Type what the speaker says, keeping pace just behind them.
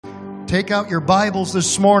Take out your Bibles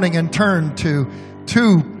this morning and turn to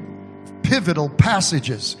two pivotal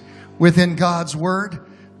passages within God's Word.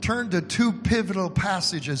 Turn to two pivotal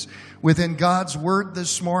passages within God's Word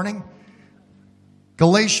this morning.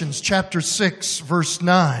 Galatians chapter 6, verse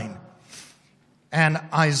 9, and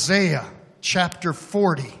Isaiah chapter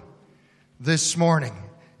 40 this morning.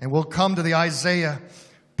 And we'll come to the Isaiah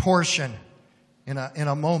portion in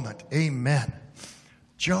a moment. Amen.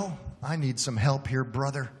 Joe, I need some help here,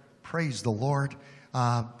 brother. Praise the Lord.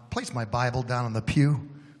 Place my Bible down on the pew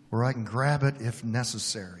where I can grab it if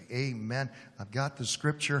necessary. Amen. I've got the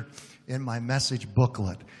scripture in my message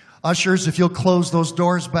booklet. Ushers, if you'll close those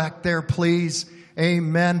doors back there, please.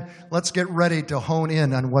 Amen. Let's get ready to hone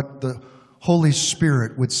in on what the Holy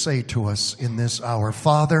Spirit would say to us in this hour.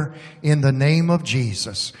 Father, in the name of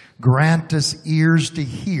Jesus, grant us ears to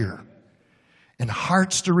hear and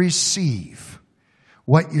hearts to receive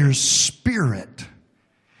what your Spirit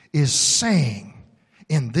is saying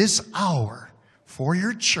in this hour for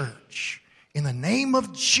your church. In the name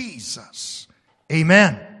of Jesus.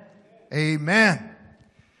 Amen. Amen.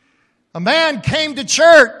 A man came to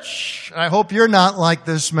church. I hope you're not like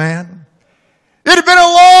this man. It had been a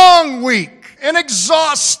long week, an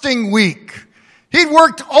exhausting week. He'd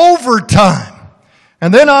worked overtime.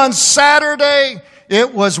 And then on Saturday,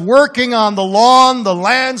 it was working on the lawn, the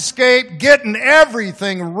landscape, getting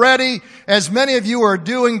everything ready, as many of you are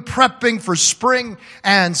doing, prepping for spring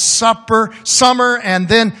and summer, and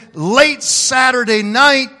then late Saturday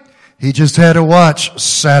night, he just had to watch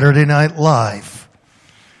Saturday Night Live.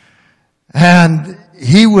 And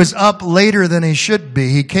he was up later than he should be.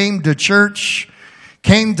 He came to church,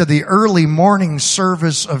 came to the early morning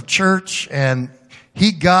service of church, and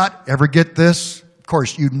he got, ever get this? Of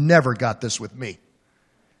course, you never got this with me.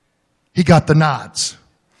 He got the nods.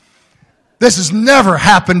 This has never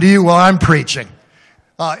happened to you while I'm preaching.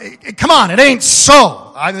 Come on, it ain't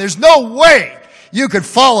so. There's no way you could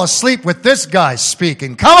fall asleep with this guy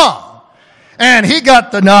speaking. Come on. And he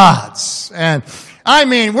got the nods. And I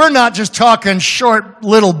mean, we're not just talking short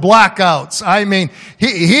little blackouts. I mean,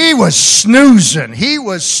 he was snoozing. He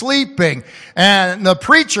was sleeping. And the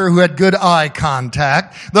preacher, who had good eye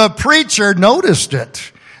contact, the preacher noticed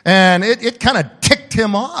it. And it kind of ticked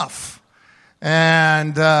him off.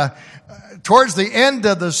 And towards the end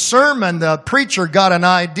of the sermon, the preacher got an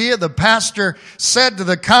idea. The pastor said to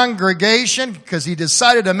the congregation, because he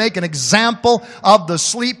decided to make an example of the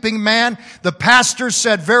sleeping man, the pastor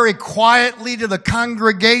said very quietly to the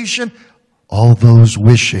congregation, all those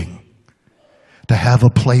wishing to have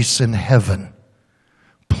a place in heaven,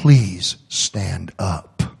 please stand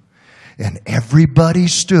up. And everybody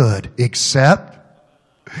stood except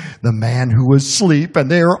the man who was asleep, and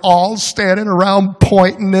they were all standing around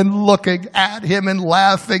pointing and looking at him and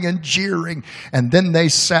laughing and jeering. And then they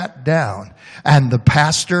sat down, and the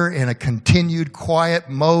pastor, in a continued quiet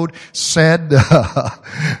mode, said,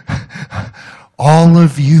 all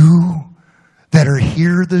of you that are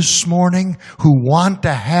here this morning who want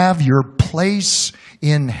to have your place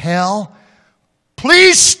in hell,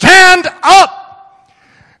 please stand up.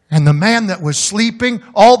 And the man that was sleeping,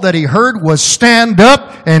 all that he heard was stand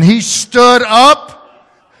up, and he stood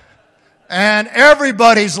up. And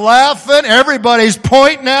everybody's laughing, everybody's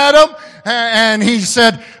pointing at him, and he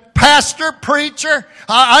said, Pastor, preacher,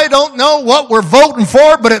 I don't know what we're voting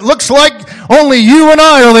for, but it looks like only you and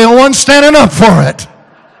I are the ones standing up for it.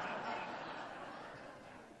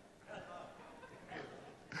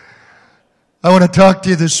 I want to talk to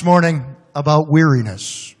you this morning about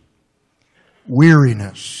weariness.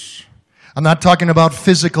 Weariness. I'm not talking about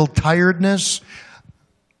physical tiredness.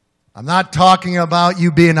 I'm not talking about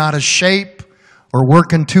you being out of shape or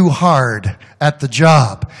working too hard at the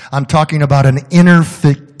job. I'm talking about an inner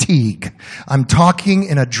fatigue. I'm talking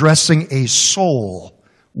and addressing a soul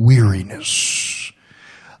weariness.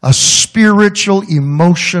 A spiritual,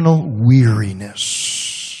 emotional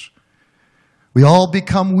weariness. We all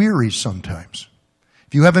become weary sometimes.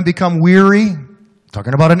 If you haven't become weary,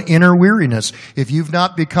 talking about an inner weariness. If you've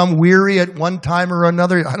not become weary at one time or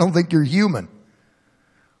another, I don't think you're human.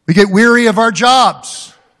 We get weary of our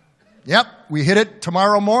jobs. Yep, we hit it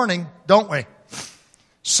tomorrow morning, don't we?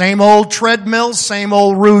 Same old treadmill, same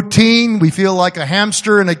old routine. We feel like a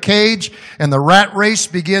hamster in a cage, and the rat race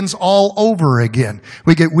begins all over again.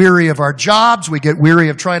 We get weary of our jobs. We get weary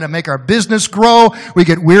of trying to make our business grow. We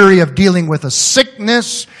get weary of dealing with a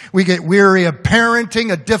sickness. We get weary of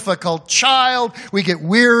parenting a difficult child. We get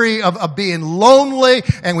weary of being lonely,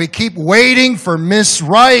 and we keep waiting for Miss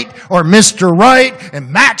Right or Mr. Right,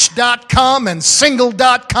 and Match.com and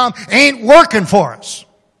Single.com ain't working for us.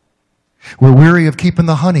 We're weary of keeping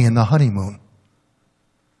the honey in the honeymoon.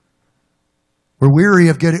 We're weary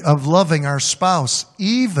of loving our spouse,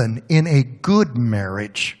 even in a good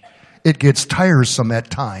marriage. It gets tiresome at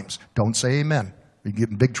times. Don't say amen. You get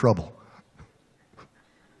in big trouble.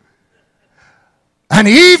 And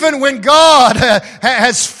even when God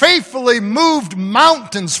has faithfully moved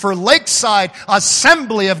mountains for Lakeside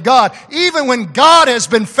Assembly of God, even when God has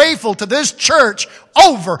been faithful to this church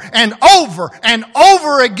over and over and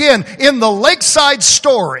over again in the Lakeside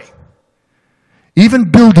story, even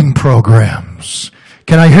building programs,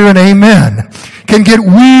 can I hear an amen, can get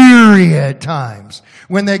weary at times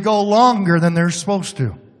when they go longer than they're supposed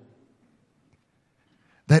to.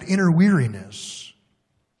 That inner weariness.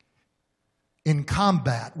 In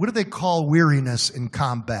combat. What do they call weariness in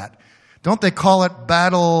combat? Don't they call it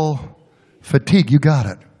battle fatigue? You got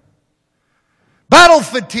it. Battle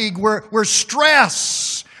fatigue, where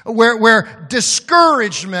stress, where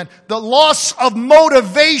discouragement, the loss of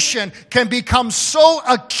motivation can become so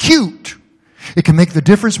acute, it can make the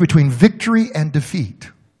difference between victory and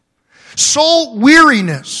defeat. Soul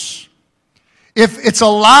weariness, if it's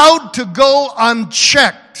allowed to go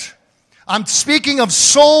unchecked, I'm speaking of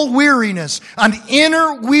soul weariness, an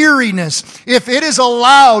inner weariness. If it is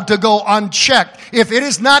allowed to go unchecked, if it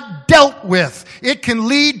is not dealt with, it can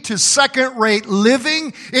lead to second-rate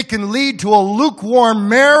living. It can lead to a lukewarm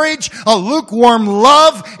marriage, a lukewarm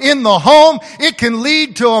love in the home. It can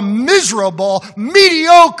lead to a miserable,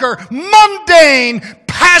 mediocre, mundane,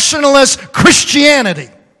 passionless Christianity.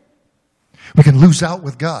 We can lose out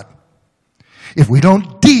with God if we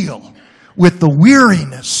don't deal with the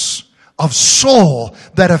weariness of soul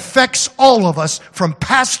that affects all of us from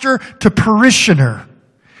pastor to parishioner.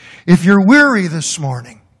 If you're weary this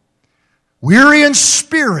morning, weary in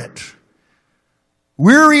spirit,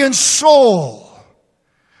 weary in soul,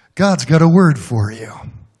 God's got a word for you.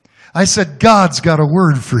 I said, God's got a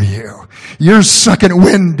word for you. Your second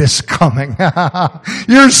wind is coming.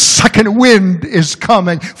 Your second wind is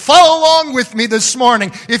coming. Follow along with me this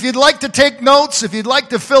morning. If you'd like to take notes, if you'd like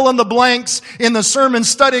to fill in the blanks in the sermon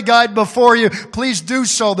study guide before you, please do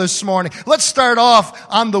so this morning. Let's start off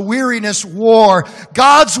on the weariness war.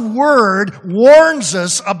 God's word warns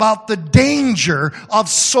us about the danger of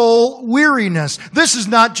soul weariness. This is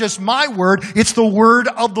not just my word, it's the word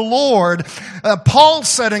of the Lord. Paul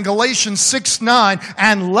said in Galatians 6:9,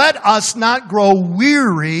 and let us not grow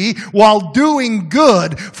weary while doing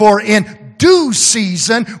good, for in due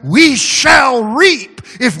season we shall reap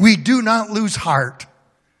if we do not lose heart.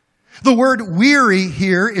 The word weary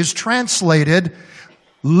here is translated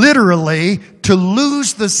literally to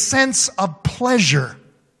lose the sense of pleasure,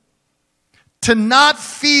 to not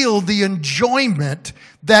feel the enjoyment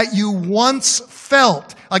that you once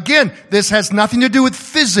felt. Again, this has nothing to do with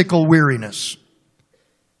physical weariness.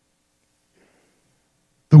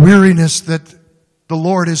 The weariness that the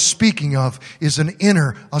Lord is speaking of is an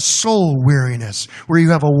inner, a soul weariness, where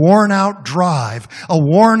you have a worn out drive, a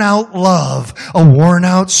worn out love, a worn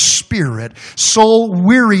out spirit. Soul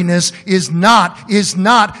weariness is not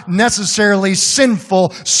necessarily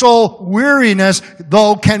sinful. Soul weariness,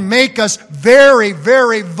 though, can make us very,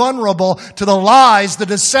 very vulnerable to the lies, the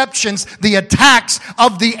deceptions, the attacks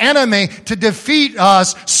of the enemy to defeat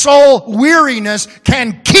us. Soul weariness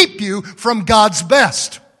can keep you from God's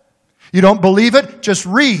best. You don't believe it? Just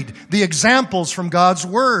read the examples from God's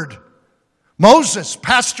Word. Moses,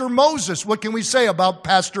 Pastor Moses. What can we say about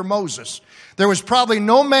Pastor Moses? There was probably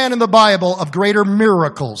no man in the Bible of greater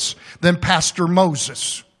miracles than Pastor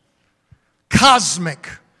Moses. Cosmic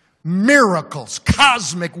miracles,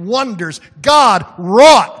 cosmic wonders. God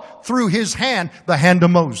wrought through his hand, the hand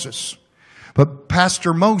of Moses. But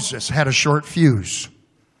Pastor Moses had a short fuse.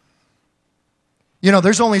 You know,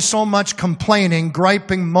 there's only so much complaining,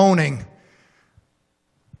 griping, moaning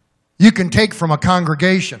you can take from a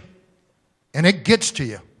congregation. And it gets to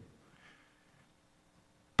you.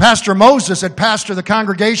 Pastor Moses had pastored the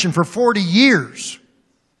congregation for 40 years.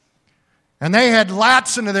 And they had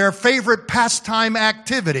latched into their favorite pastime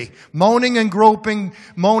activity. Moaning and groping,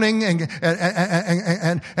 moaning and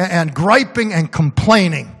griping and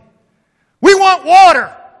complaining. We want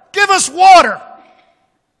water. Give us water.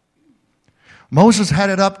 Moses had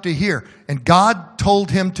it up to here. And God told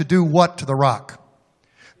him to do what to the rock?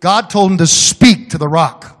 God told him to speak to the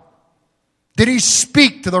rock. Did he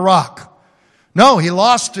speak to the rock? No, he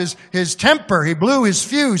lost his temper. He blew his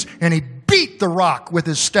fuse and he beat the rock with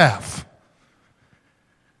his staff.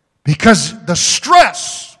 Because the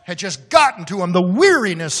stress had just gotten to him, the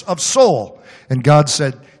weariness of soul. And God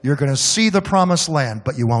said, you're going to see the promised land,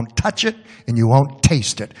 but you won't touch it and you won't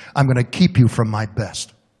taste it. I'm going to keep you from my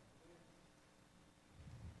best.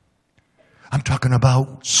 I'm talking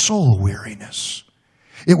about soul weariness.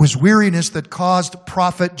 It was weariness that caused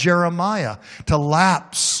prophet Jeremiah to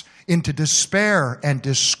lapse into despair and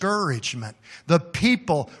discouragement. The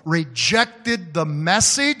people rejected the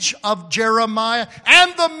message of Jeremiah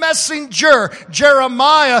and the messenger.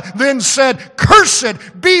 Jeremiah then said,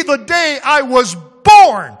 "Cursed be the day I was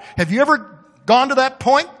born." Have you ever gone to that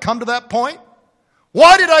point? Come to that point?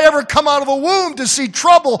 Why did I ever come out of a womb to see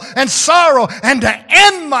trouble and sorrow and to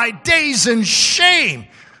end my days in shame?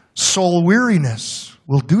 Soul weariness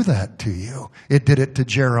will do that to you. It did it to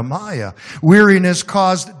Jeremiah. Weariness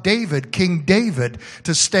caused David, King David,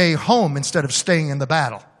 to stay home instead of staying in the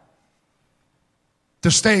battle.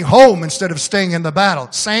 To stay home instead of staying in the battle.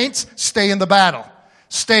 Saints, stay in the battle.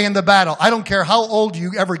 Stay in the battle. I don't care how old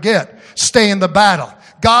you ever get. Stay in the battle.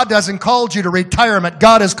 God hasn't called you to retirement.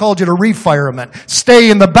 God has called you to refirement. Stay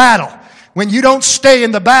in the battle. When you don't stay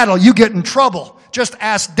in the battle, you get in trouble. Just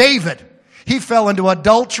ask David. He fell into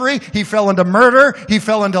adultery. He fell into murder. He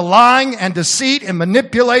fell into lying and deceit and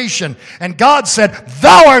manipulation. And God said,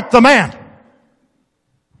 "Thou art the man."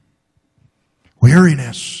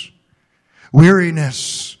 Weariness.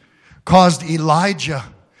 Weariness caused Elijah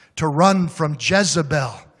to run from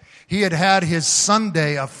Jezebel. He had had his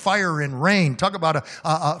Sunday of fire and rain. Talk about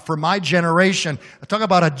for my generation, talk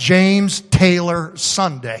about a James Taylor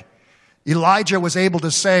Sunday. Elijah was able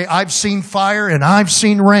to say, "I've seen fire and I've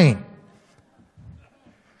seen rain."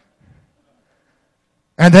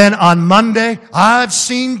 And then on Monday, "I've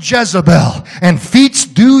seen Jezebel, and feet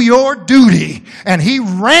do your duty." And he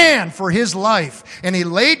ran for his life. And he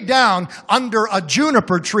laid down under a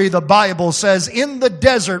juniper tree, the Bible says, in the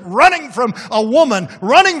desert, running from a woman,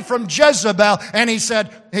 running from Jezebel. And he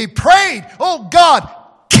prayed, "Oh God,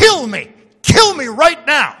 kill me right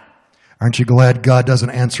now." Aren't you glad God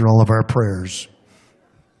doesn't answer all of our prayers?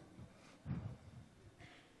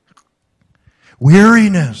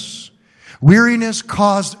 Weariness. Weariness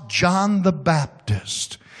caused John the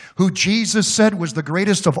Baptist, who Jesus said was the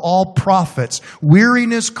greatest of all prophets.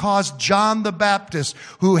 Weariness caused John the Baptist,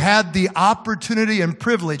 who had the opportunity and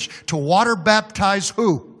privilege to water baptize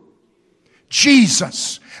who?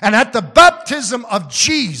 Jesus. And at the baptism of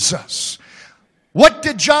Jesus, what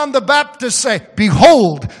did John the Baptist say?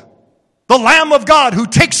 "Behold, the Lamb of God who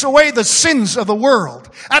takes away the sins of the world."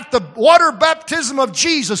 At the water baptism of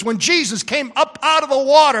Jesus, when Jesus came up out of the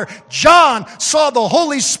water, John saw the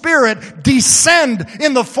Holy Spirit descend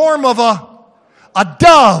in the form of a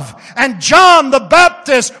dove. And John the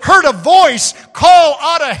Baptist heard a voice call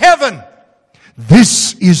out of heaven,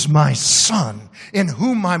 "This is my Son, in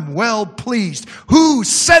whom I'm well pleased." Who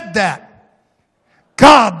said that?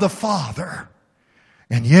 God the Father.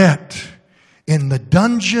 And yet, in the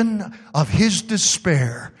dungeon of his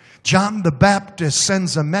despair, John the Baptist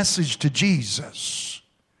sends a message to Jesus.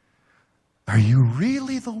 "Are you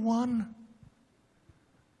really the one?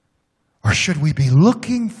 Or should we be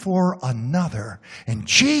looking for another?" And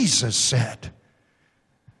Jesus said,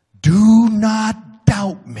 "Do not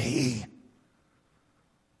doubt me."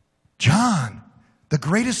 John, the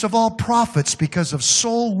greatest of all prophets, because of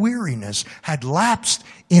soul weariness, had lapsed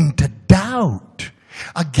into doubt.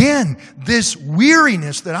 Again, this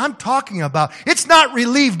weariness that I'm talking about, it's not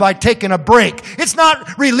relieved by taking a break. It's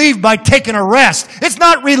not relieved by taking a rest. It's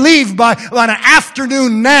not relieved by an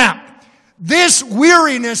afternoon nap. This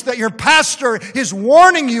weariness that your pastor is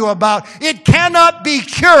warning you about, it cannot be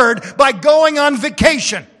cured by going on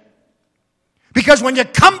vacation. Because when you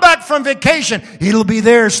come back from vacation, it'll be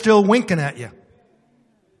there still winking at you.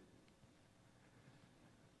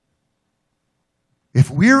 If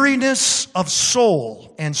weariness of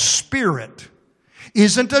soul and spirit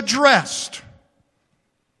isn't addressed,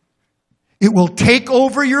 it will take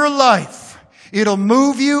over your life. It'll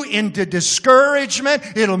move you into discouragement.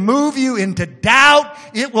 It'll move you into doubt.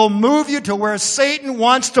 It will move you to where Satan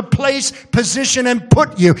wants to place, position, and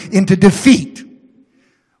put you into defeat.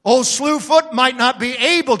 Old Slewfoot might not be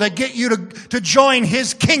able to get you to join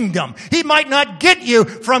his kingdom. He might not get you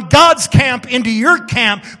from God's camp into your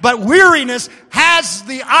camp, but weariness has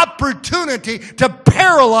the opportunity to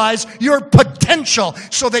paralyze your potential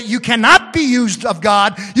so that you cannot be used of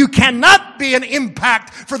God. You cannot be an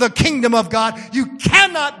impact for the kingdom of God. You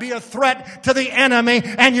cannot be a threat to the enemy,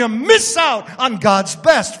 and you miss out on God's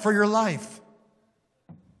best for your life.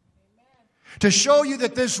 To show you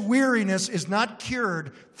that this weariness is not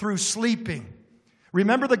cured through sleeping.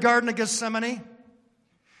 Remember the Garden of Gethsemane?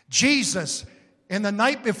 Jesus, in the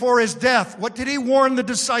night before his death, what did he warn the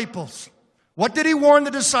disciples? What did he warn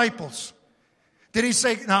the disciples? Did he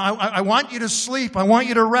say, "Now, I want you to sleep. I want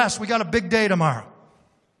you to rest. We got a big day tomorrow"?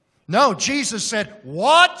 No, Jesus said,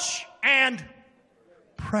 "Watch and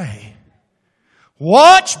pray."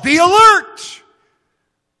 Watch, be alert.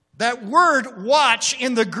 That word watch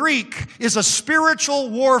in the Greek is a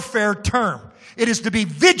spiritual warfare term. It is to be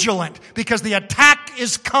vigilant because the attack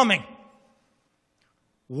is coming.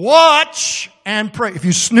 Watch and pray. If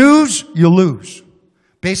you snooze, you lose.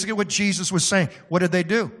 Basically what Jesus was saying. What did they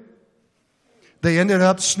do? They ended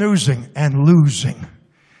up snoozing and losing.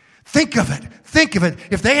 Think of it. Think of it.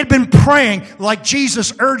 If they had been praying like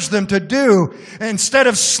Jesus urged them to do, instead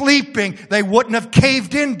of sleeping, they wouldn't have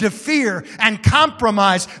caved into fear and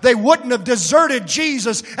compromise. They wouldn't have deserted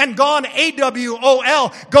Jesus and gone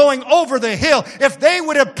AWOL, going over the hill. If they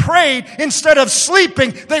would have prayed instead of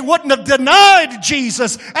sleeping, they wouldn't have denied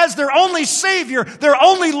Jesus as their only Savior, their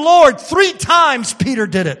only Lord. 3 times Peter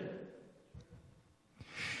did it.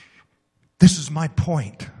 This is my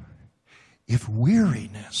point. If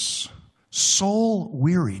weariness, soul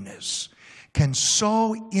weariness, can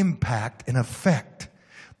so impact and affect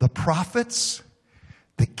the prophets,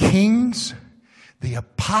 the kings, the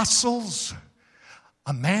apostles,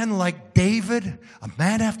 a man like David, a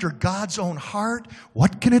man after God's own heart,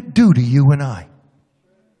 what can it do to you and I?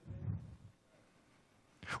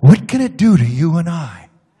 What can it do to you and I?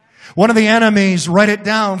 One of the enemy's, write it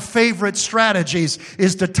down, favorite strategies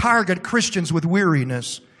is to target Christians with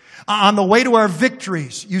weariness. On the way to our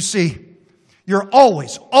victories, you see, you're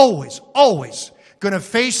always going to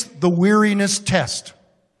face the weariness test.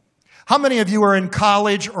 How many of you are in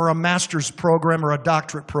college or a master's program or a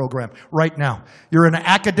doctorate program right now? You're in an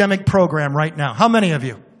academic program right now. How many of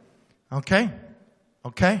you? Okay?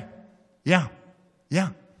 Yeah.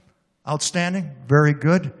 Outstanding. Very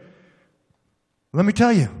good. Let me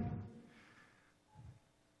tell you,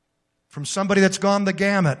 from somebody that's gone the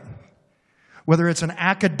gamut, whether it's an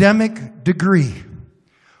academic degree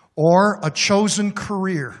or a chosen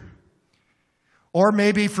career, or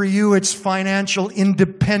maybe for you it's financial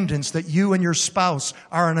independence that you and your spouse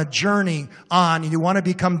are on a journey on and you want to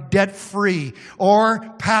become debt-free, or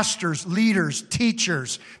pastors, leaders,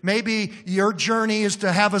 teachers. Maybe your journey is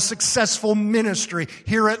to have a successful ministry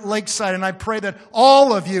here at Lakeside, and I pray that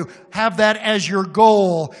all of you have that as your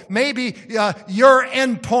goal. Maybe your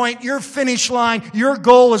end point, your finish line, your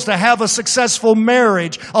goal is to have a successful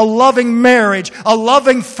marriage, a loving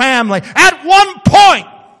family. At one point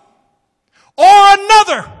or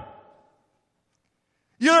another,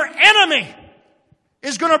 your enemy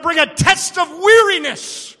is going to bring a test of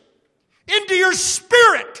weariness into your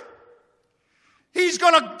spirit. He's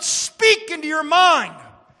going to speak into your mind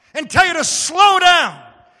and tell you to slow down,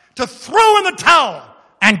 to throw in the towel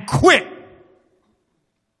and quit.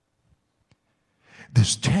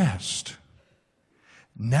 This test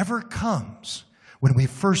never comes when we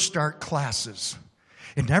first start classes.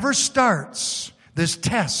 It never starts, this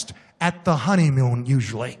test, at the honeymoon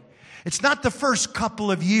usually. It's not the first couple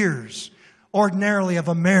of years, ordinarily, of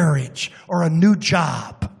a marriage or a new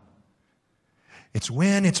job. It's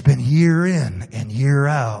when it's been year in and year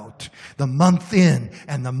out, the month in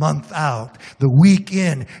and the month out, the week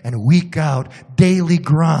in and week out, daily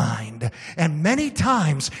grind. And many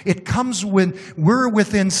times it comes when we're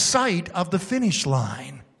within sight of the finish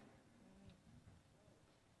line.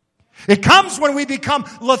 It comes when we become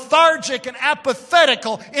lethargic and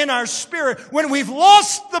apathetical in our spirit, when we've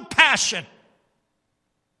lost the passion.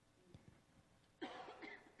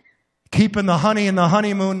 Keeping the honey in the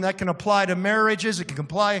honeymoon, that can apply to marriages. It can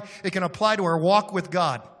apply to our walk with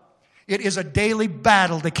God. It is a daily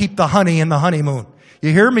battle to keep the honey in the honeymoon.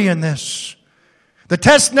 You hear me in this? The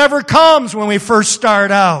test never comes when we first start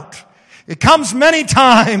out. It comes many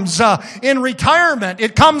times in retirement.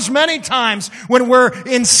 It comes many times when we're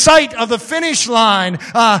in sight of the finish line.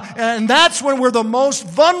 And that's when we're the most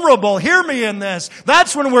vulnerable. Hear me in this.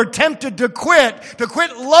 That's when we're tempted to quit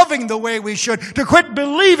loving the way we should, to quit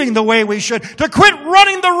believing the way we should, to quit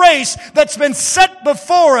running the race that's been set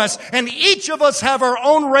before us. And each of us have our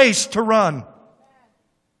own race to run.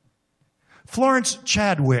 Florence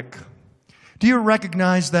Chadwick. Do you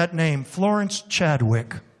recognize that name? Florence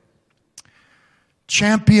Chadwick.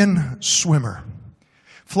 Champion swimmer.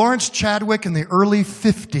 Florence Chadwick in the early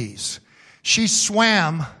 50s, she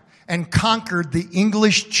swam and conquered the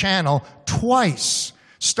English Channel twice,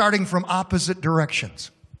 starting from opposite directions.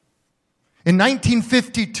 In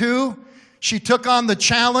 1952, she took on the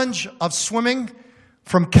challenge of swimming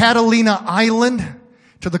from Catalina Island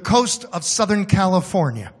to the coast of Southern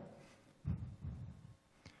California.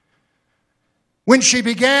 When she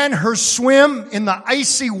began her swim in the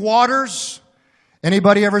icy waters,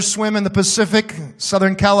 anybody ever swim in the Pacific,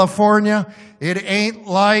 Southern California? It ain't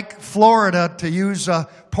like Florida, to use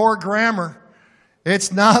poor grammar.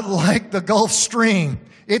 It's not like the Gulf Stream.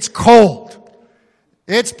 It's cold.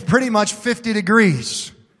 It's pretty much 50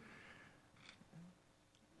 degrees.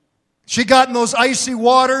 She got in those icy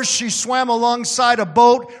waters. She swam alongside a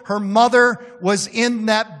boat. Her mother was in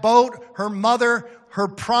that boat. Her mother, her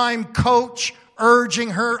prime coach, urging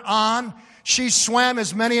her on. She swam,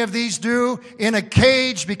 as many of these do, in a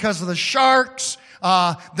cage because of the sharks.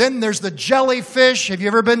 Then there's the jellyfish. Have you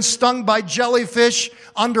ever been stung by jellyfish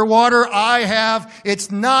underwater? I have.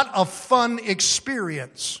 It's not a fun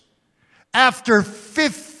experience. After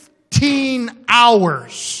 15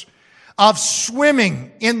 hours of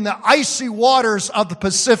swimming in the icy waters of the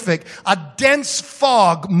Pacific, a dense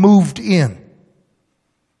fog moved in.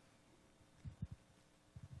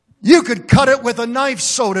 You could cut it with a knife,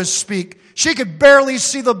 so to speak. She could barely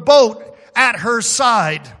see the boat at her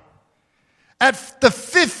side. At the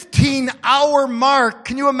 15-hour mark,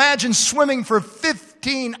 can you imagine swimming for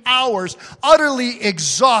 15 hours, utterly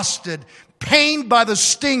exhausted, pained by the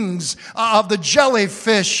stings of the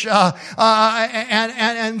jellyfish,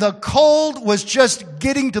 and the cold was just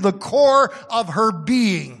getting to the core of her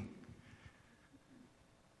being.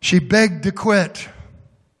 She begged to quit.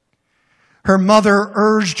 Her mother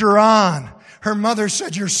urged her on. Her mother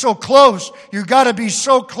said, "You're so close. You've got to be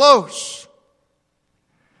so close."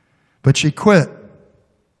 But she quit.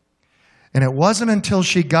 And it wasn't until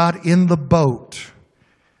she got in the boat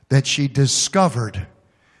that she discovered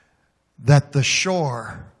that the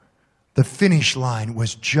shore, the finish line,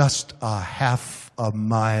 was just a half a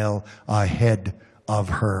mile ahead of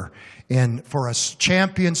her. And for a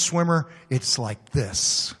champion swimmer, it's like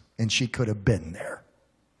this. And she could have been there.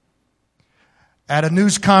 At a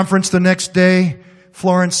news conference the next day,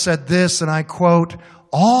 Florence said this, and I quote,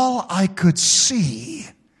 "All I could see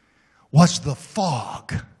was the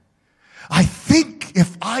fog. I think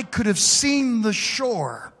if I could have seen the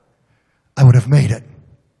shore, I would have made it."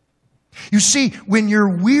 You see, when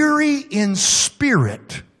you're weary in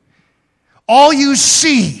spirit, all you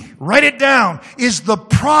see, write it down, is the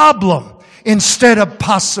problem instead of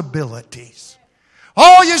possibilities.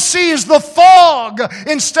 All you see is the fog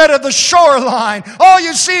instead of the shoreline. All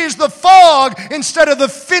you see is the fog instead of the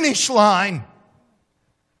finish line.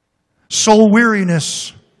 Soul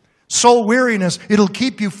weariness. Soul weariness, it'll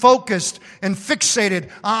keep you focused and fixated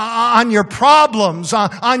on your problems,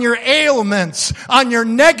 on your ailments, on your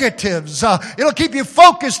negatives. It'll keep you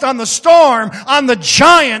focused on the storm, on the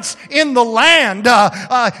giants in the land.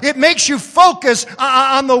 It makes you focus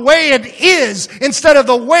on the way it is instead of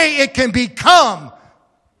the way it can become.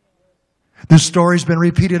 This story's been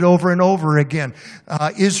repeated over and over again.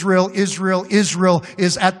 Israel is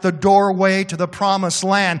at the doorway to the promised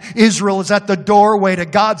land. Israel is at the doorway to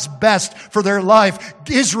God's best for their life.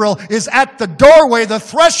 Israel is at the doorway, the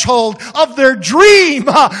threshold of their dream.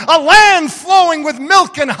 A land flowing with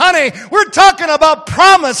milk and honey. We're talking about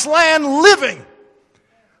promised land living.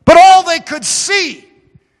 But all they could see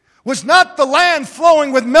was not the land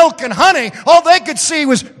flowing with milk and honey. All they could see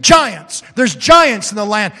was giants. There's giants in the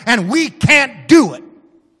land, and we can't do it.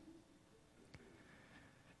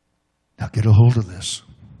 Now get a hold of this.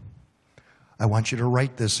 I want you to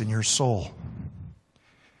write this in your soul.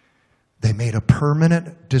 They made a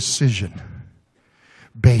permanent decision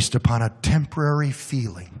based upon a temporary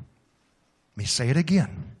feeling. Let me say it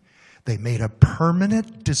again. They made a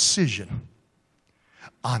permanent decision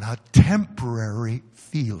on a temporary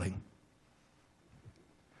feeling.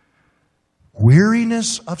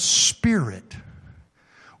 Weariness of spirit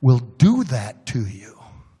will do that to you.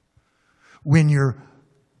 When you're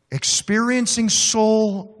experiencing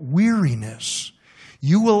soul weariness,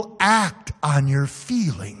 you will act on your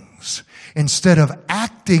feelings instead of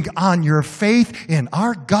acting on your faith in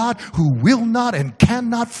our God who will not and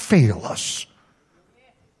cannot fail us.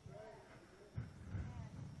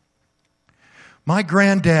 My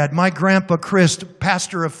granddad, my grandpa Chris,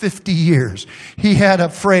 pastor of 50 years, he had a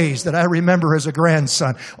phrase that I remember as a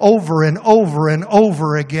grandson. Over and over and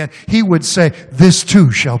over again, he would say, "This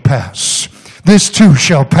too shall pass. This too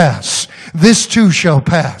shall pass. This too shall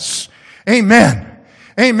pass." Amen.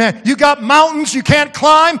 Amen. You got mountains you can't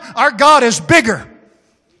climb. Our God is bigger.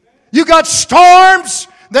 You got storms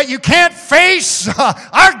that you can't face.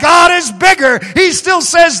 Our God is bigger. He still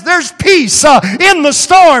says there's peace in the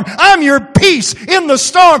storm. I'm your peace in the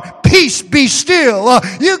storm. Peace, be still.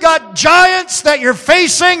 You got giants that you're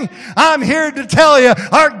facing. I'm here to tell you,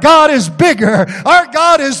 our God is bigger. Our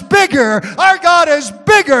God is bigger. Our God is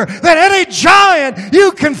bigger than any giant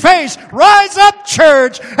you can face. Rise up,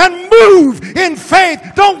 church, and move in faith.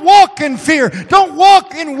 Don't walk in fear. Don't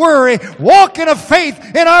walk in worry. Walk in a faith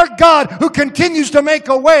in our God who continues to make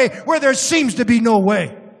a way where there seems to be no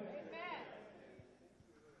way.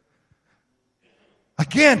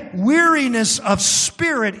 Again, weariness of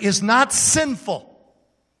spirit is not sinful,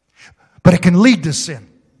 but it can lead to sin.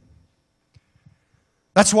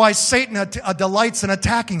 That's why Satan delights in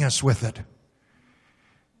attacking us with it.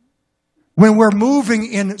 When we're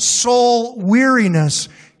moving in soul weariness,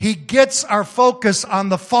 he gets our focus on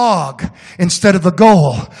the fog instead of the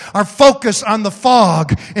goal. Our focus on the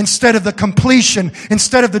fog instead of the completion,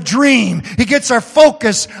 instead of the dream. He gets our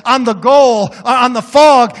focus on the goal, on the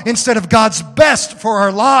fog, instead of God's best for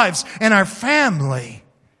our lives and our family.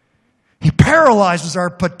 He paralyzes our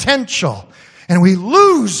potential, and we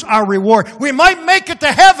lose our reward. We might make it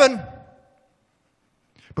to heaven,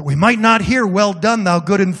 but we might not hear, "Well done, thou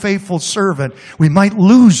good and faithful servant." We might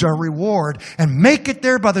lose our reward and make it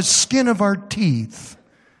there by the skin of our teeth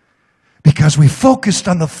because we focused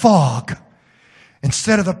on the fog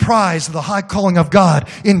instead of the prize of the high calling of God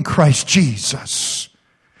in Christ Jesus.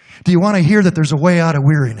 Do you want to hear that there's a way out of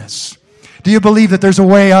weariness? Do you believe that there's a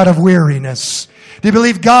way out of weariness? Do you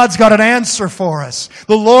believe God's got an answer for us?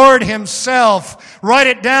 The Lord Himself, write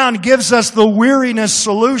it down, gives us the weariness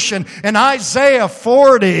solution in Isaiah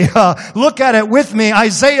 40. Look at it with me.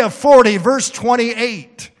 Isaiah 40, verse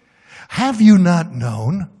 28. Have you not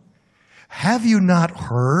known? Have you not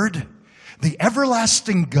heard? The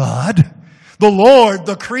everlasting God, the Lord,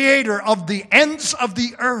 the Creator of the ends of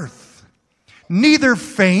the earth, neither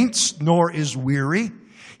faints nor is weary.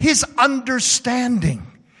 His understanding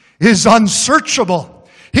is unsearchable.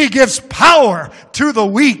 He gives power to the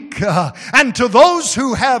weak, and to those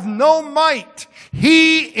who have no might,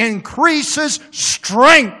 He increases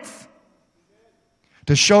strength.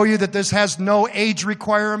 To show you that this has no age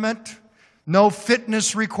requirement, no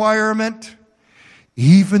fitness requirement,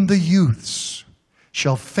 even the youths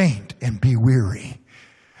shall faint and be weary,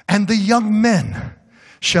 and the young men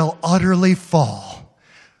shall utterly fall.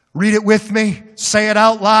 Read it with me. Say it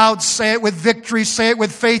out loud. Say it with victory. Say it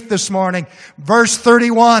with faith this morning. Verse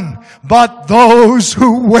 31. But those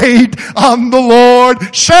who wait on the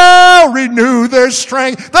Lord shall renew their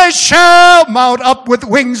strength. They shall mount up with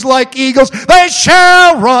wings like eagles. They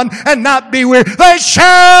shall run and not be weary. They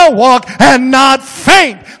shall walk and not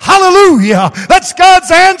faint. Hallelujah. That's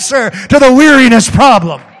God's answer to the weariness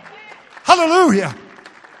problem. Hallelujah.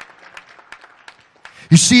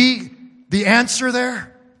 You see the answer there?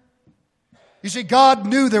 You see, God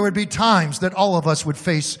knew there would be times that all of us would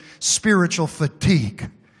face spiritual fatigue.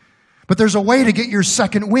 But there's a way to get your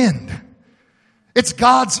second wind. It's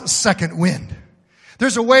God's second wind.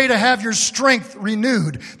 There's a way to have your strength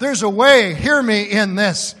renewed. There's a way, hear me in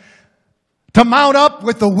this, to mount up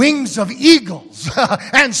with the wings of eagles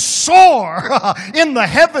and soar in the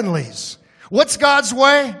heavenlies. What's God's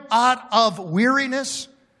way out of weariness?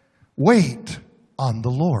 Wait on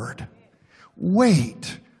the Lord.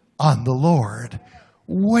 Wait on the Lord.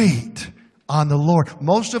 Wait on the Lord.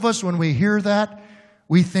 Most of us, when we hear that,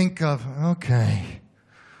 we think of, okay,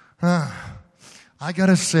 I got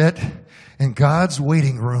to sit in God's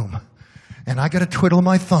waiting room, and I got to twiddle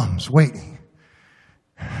my thumbs waiting.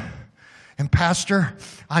 And Pastor,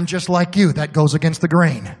 I'm just like you. That goes against the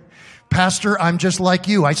grain. Pastor, I'm just like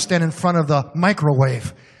you. I stand in front of the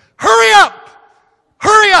microwave. Hurry up!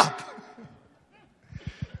 Hurry up!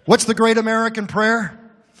 What's the great American prayer?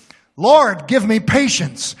 Lord, give me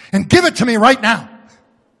patience and give it to me right now.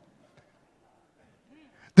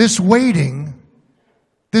 This waiting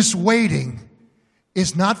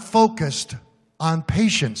is not focused on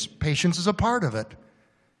patience. Patience is a part of it.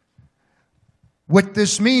 What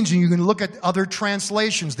this means, and you can look at other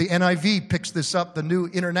translations, the NIV picks this up, the New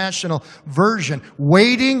International Version.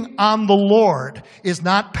 Waiting on the Lord is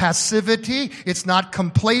not passivity. It's not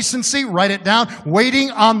complacency. Write it down.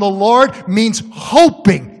 Waiting on the Lord means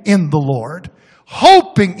hoping in the Lord.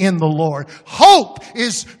 Hoping in the Lord. Hope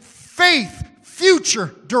is faith,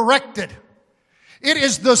 future directed. It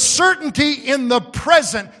is the certainty in the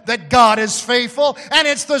present that God is faithful, and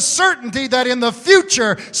it's the certainty that in the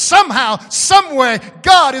future, somehow, some way,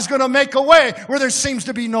 God is going to make a way where there seems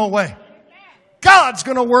to be no way. God's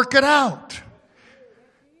going to work it out.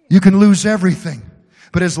 You can lose everything,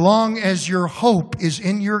 but as long as your hope is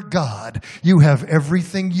in your God, you have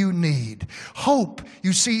everything you need. Hope,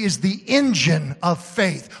 you see, is the engine of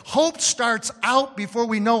faith. Hope starts out before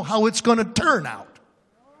we know how it's going to turn out.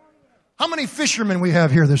 How many fishermen we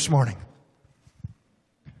have here this morning?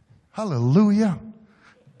 Hallelujah.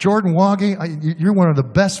 Jordan Waggy, you're one of the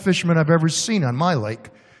best fishermen I've ever seen on my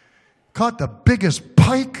lake. Caught the biggest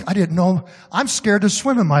pike. I didn't know. I'm scared to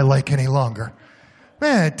swim in my lake any longer.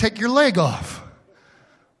 Man, take your leg off.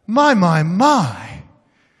 My.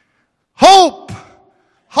 Hope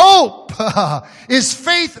is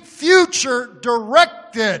faith future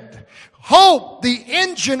directed. Hope, the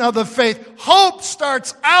engine of the faith. Hope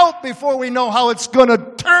starts out before we know how it's going to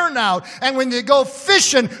turn out. And when you go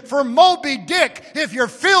fishing for Moby Dick, if you're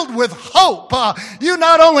filled with hope, you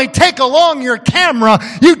not only take along your camera,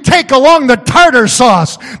 you take along the tartar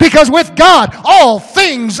sauce. Because with God, all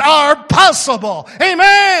things are possible.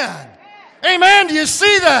 Amen. Amen. Do you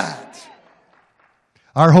see that?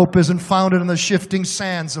 Our hope isn't founded in the shifting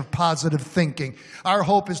sands of positive thinking. Our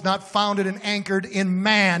hope is not founded and anchored in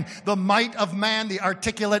man, the might of man, the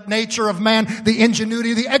articulate nature of man, the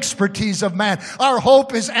ingenuity, the expertise of man. Our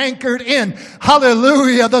hope is anchored in,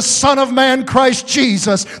 hallelujah, the Son of Man, Christ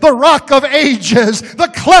Jesus, the Rock of Ages,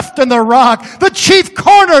 the cleft in the rock, the chief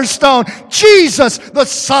cornerstone, Jesus, the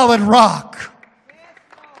solid rock.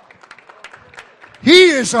 He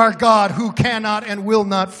is our God who cannot and will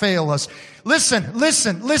not fail us. Listen.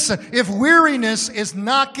 If weariness is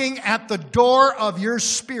knocking at the door of your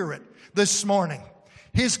spirit this morning,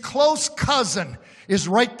 his close cousin is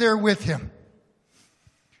right there with him.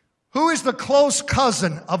 Who is the close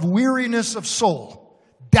cousin of weariness of soul?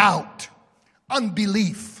 Doubt,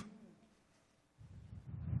 unbelief.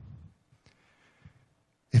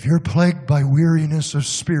 If you're plagued by weariness of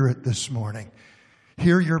spirit this morning,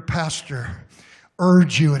 hear your pastor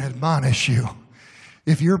urge you and admonish you.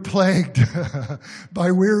 If you're plagued by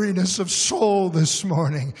weariness of soul this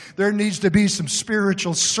morning, there needs to be some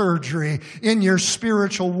spiritual surgery in your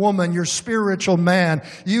spiritual woman, your spiritual man.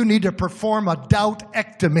 You need to perform a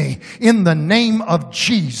doubtectomy in the name of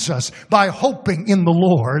Jesus by hoping in the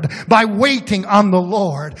Lord, by waiting on the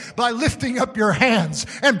Lord, by lifting up your hands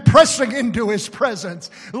and pressing into His presence.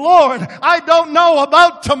 Lord, I don't know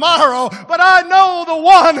about tomorrow, but I know the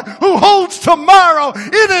one who holds tomorrow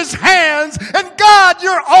in His hands. And God,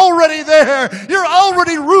 you're already there. You're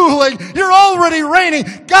already ruling. You're already reigning.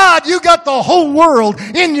 God, you got the whole world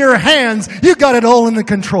in your hands. You got it all under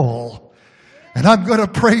control. And I'm going to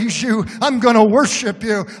praise you. I'm going to worship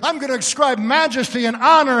you. I'm going to ascribe majesty and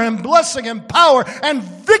honor and blessing and power and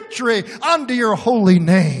victory unto your holy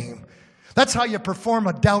name. That's how you perform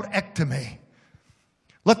a doubtectomy.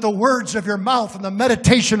 Let the words of your mouth and the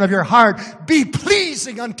meditation of your heart be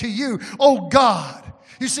pleasing unto you, O God.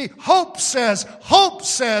 You see, hope says,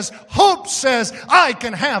 I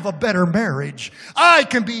can have a better marriage. I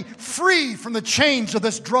can be free from the chains of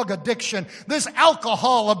this drug addiction, this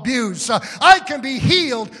alcohol abuse. I can be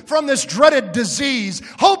healed from this dreaded disease.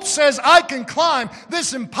 Hope says I can climb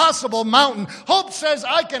this impossible mountain. Hope says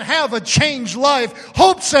I can have a changed life.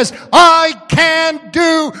 Hope says I can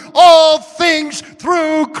do all things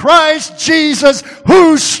through Christ Jesus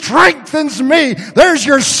who strengthens me. There's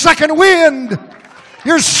your second wind.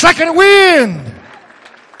 Your second wind.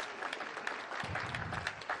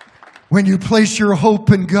 When you place your hope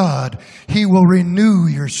in God, He will renew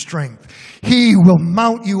your strength. He will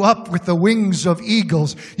mount you up with the wings of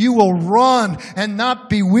eagles. You will run and not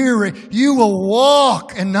be weary. You will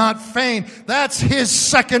walk and not faint. That's His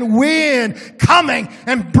second wind coming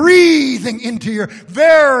and breathing into your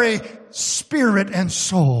very spirit and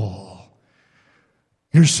soul.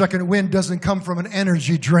 Your second wind doesn't come from an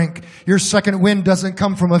energy drink. Your second wind doesn't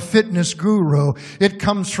come from a fitness guru. It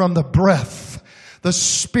comes from the breath, the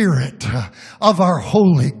Spirit of our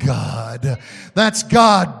holy God. That's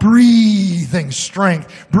God breathing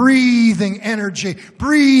strength, breathing energy,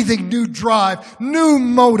 breathing new drive, new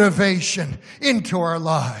motivation into our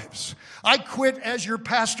lives. I quit as your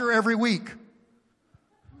pastor every week.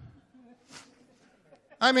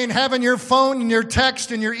 I mean, having your phone and your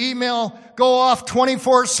text and your email go off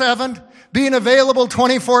 24/7, being available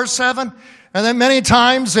 24/7. And then many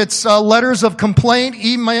times it's letters of complaint,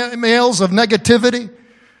 emails of negativity.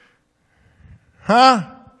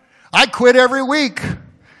 I quit every week.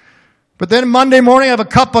 But then Monday morning I have a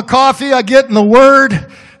cup of coffee, I get in the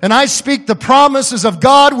Word, and I speak the promises of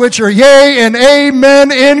God, which are yea and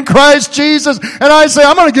amen in Christ Jesus. And I say,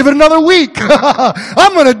 I'm going to give it another week.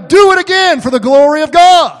 I'm going to do it again for the glory of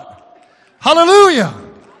God. Hallelujah.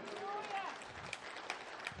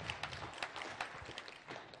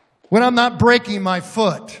 When I'm not breaking my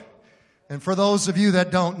foot, and for those of you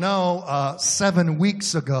that don't know, 7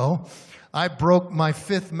 weeks ago, I broke my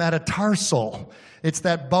 5th metatarsal. It's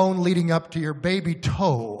that bone leading up to your baby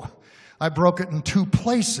toe. I broke it in 2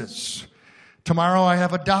 places. Tomorrow I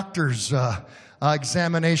have a doctor's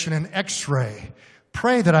examination and x-ray.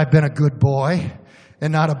 Pray that I've been a good boy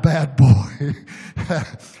and not a bad boy.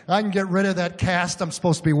 I can get rid of that cast I'm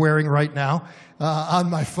supposed to be wearing right now on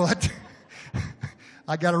my foot.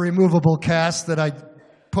 I got a removable cast that I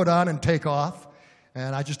put on and take off.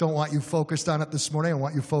 And I just don't want you focused on it this morning. I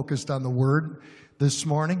want you focused on the Word this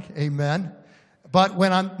morning. Amen. But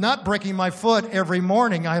when I'm not breaking my foot every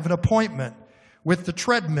morning, I have an appointment with the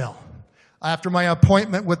treadmill. After my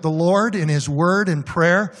appointment with the Lord in His Word and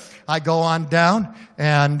prayer, I go on down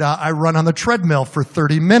and I run on the treadmill for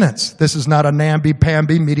 30 minutes. This is not a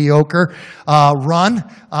namby-pamby, mediocre run.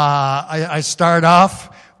 I start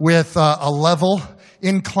off with a level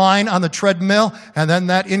incline on the treadmill, and then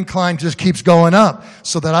that incline just keeps going up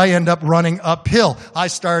so that I end up running uphill. I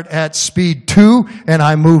start at speed 2 and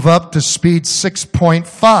I move up to speed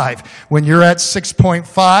 6.5. When you're at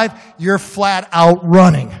 6.5, you're flat out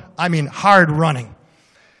running. I mean, hard running.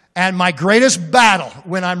 And my greatest battle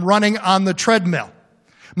when I'm running on the treadmill,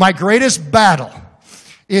 my greatest battle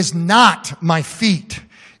is not my feet.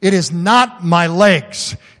 It is not my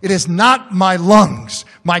legs. It is not my lungs.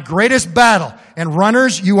 My greatest battle, and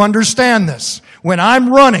runners, you understand this. When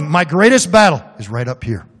I'm running, my greatest battle is right up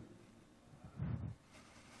here.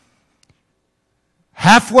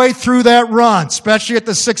 Halfway through that run, especially at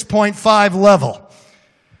the 6.5 level,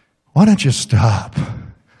 why don't you stop?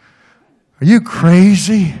 Are you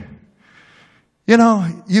crazy? You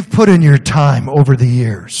know, you've put in your time over the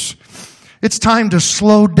years. It's time to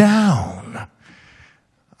slow down.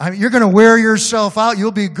 You're going to wear yourself out.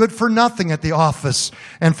 You'll be good for nothing at the office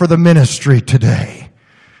and for the ministry today.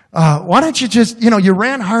 Why don't you just, you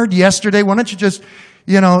ran hard yesterday. Why don't you just,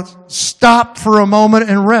 stop for a moment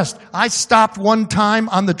and rest? I stopped one time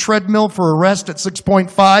on the treadmill for a rest at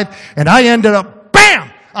 6.5, and I ended up, bam,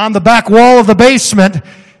 on the back wall of the basement.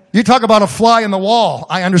 You talk about a fly in the wall.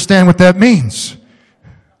 I understand what that means.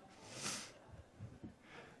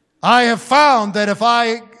 I have found that if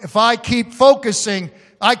I keep focusing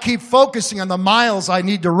on the miles I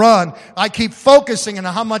need to run. I keep focusing on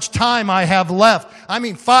how much time I have left.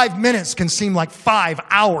 5 minutes can seem like 5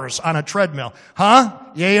 hours on a treadmill. Huh?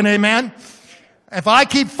 Yay and amen? If I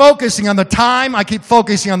keep focusing on the time, I keep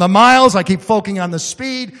focusing on the miles, I keep focusing on the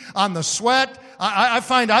speed, on the sweat, I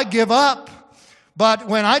find I give up. But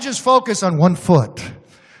when I just focus on one foot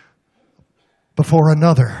before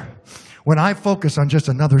another, when I focus on just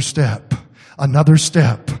another step, I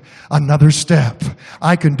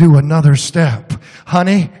can do another step.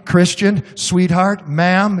 Honey, Christian, sweetheart,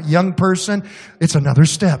 ma'am, young person, it's another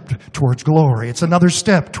step towards glory. It's another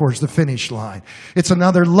step towards the finish line. It's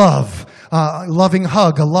another loving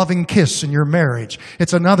hug, a loving kiss in your marriage.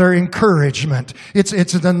 It's another encouragement. It's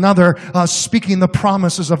another speaking the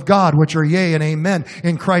promises of God, which are yea and amen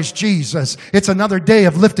in Christ Jesus. It's another day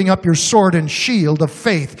of lifting up your sword and shield of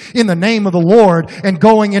faith in the name of the Lord and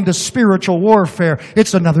going into spiritual warfare.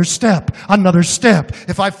 It's another step, another step.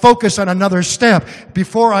 If I focus on another step,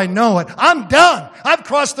 before I know it, I'm done. I've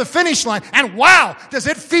crossed the finish line, and wow, does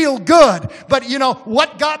it feel good. But you know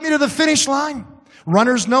what got me to the finish line?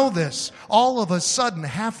 Runners know this. All of a sudden,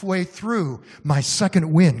 halfway through, my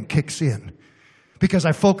second wind kicks in because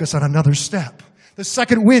I focus on another step. The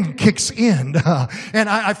second wind kicks in, and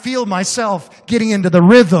I feel myself getting into the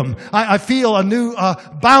rhythm. I feel a new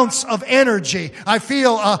bounce of energy. I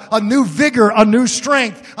feel a new vigor, a new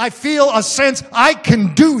strength. I feel a sense, I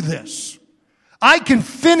can do this. I can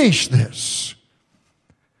finish this.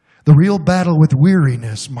 The real battle with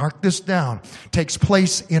weariness, mark this down, takes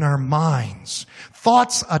place in our minds.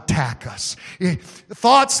 Thoughts attack us.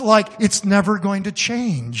 Thoughts like, it's never going to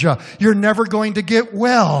change. You're never going to get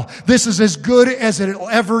well. This is as good as it'll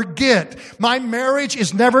ever get. My marriage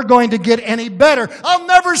is never going to get any better. I'll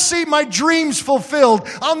never see my dreams fulfilled.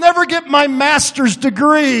 I'll never get my master's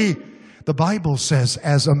degree. The Bible says,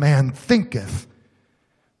 as a man thinketh,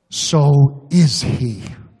 so is he.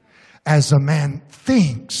 As a man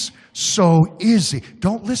thinks, so is he.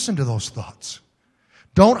 Don't listen to those thoughts.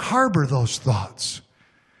 Don't harbor those thoughts.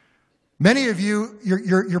 Many of you,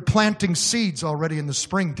 you're planting seeds already in the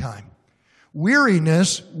springtime.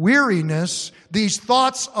 Weariness, these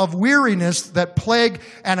thoughts of weariness that plague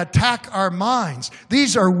and attack our minds,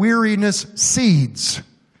 these are weariness seeds.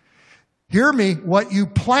 Hear me, what you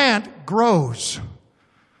plant grows.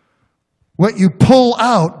 What you pull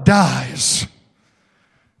out dies.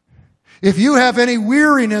 If you have any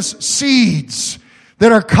weariness seeds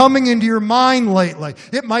that are coming into your mind lately,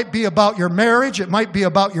 it might be about your marriage, it might be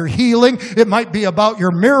about your healing, it might be about your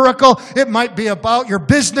miracle, it might be about your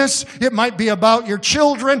business, it might be about your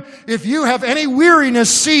children. If you have any weariness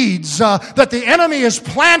seeds that the enemy is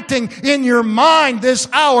planting in your mind this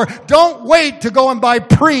hour, don't wait to go and buy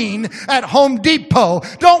Preen at Home Depot.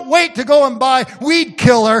 Don't wait to go and buy Weed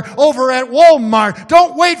Killer over at Walmart.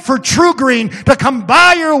 Don't wait for True Green to come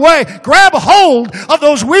by your way. Grab hold of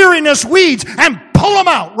those weariness weeds and pull them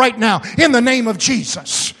out right now in the name of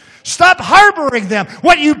Jesus. Stop harboring them.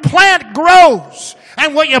 What you plant grows,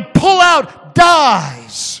 and what you pull out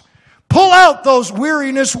dies. Pull out those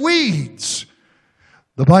weariness weeds.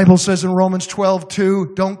 The Bible says in Romans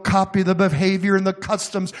 12:2, don't copy the behavior and the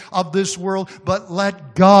customs of this world, but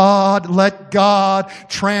let God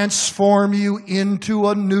transform you into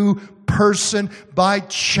a new person by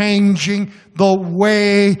changing the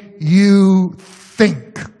way you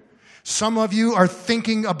think. Some of you are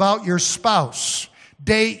thinking about your spouse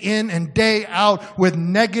day in and day out with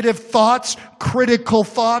negative thoughts, critical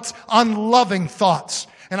thoughts, unloving thoughts.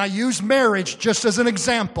 And I use marriage just as an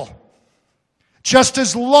example. Just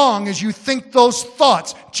as long as you think those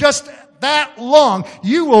thoughts, just that long,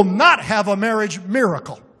 you will not have a marriage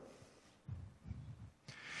miracle.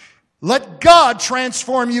 Let God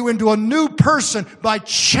transform you into a new person by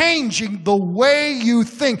changing the way you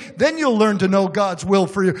think. Then you'll learn to know God's will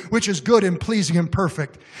for you, which is good and pleasing and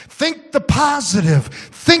perfect. Think the positive.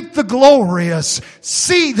 Think the glorious.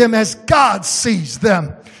 See them as God sees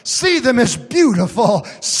them. See them as beautiful.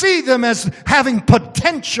 See them as having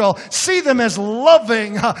potential. See them as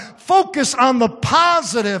loving. Focus on the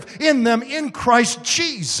positive in them in Christ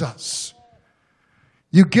Jesus.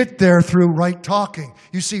 You get there through right talking.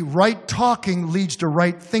 You see, right talking leads to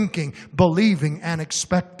right thinking, believing, and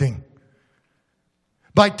expecting.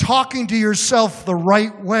 By talking to yourself the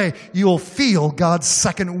right way, you'll feel God's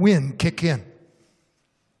second wind kick in.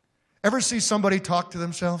 Ever see somebody talk to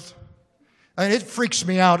themselves? I mean, it freaks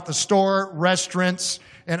me out at the store, restaurants,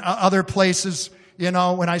 and other places. You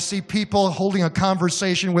know, when I see people holding a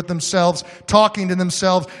conversation with themselves, talking to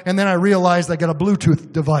themselves, and then I realize they got a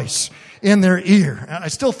Bluetooth device in their ear. I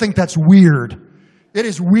still think that's weird. It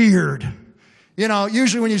is weird. You know,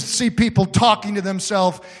 usually when you see people talking to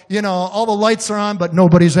themselves, you know, all the lights are on, but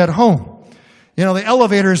nobody's at home. You know, the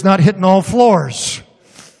elevator is not hitting all floors.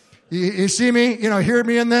 You see me? You know, hear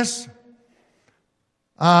me in this?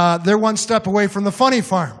 They're one step away from the funny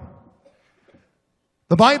farm.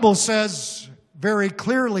 The Bible says very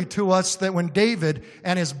clearly to us that when David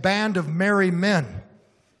and his band of merry men,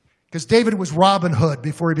 because David was Robin Hood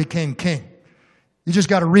before he became king. You just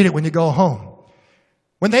got to read it when you go home.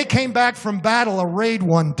 When they came back from battle, a raid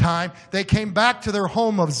one time, they came back to their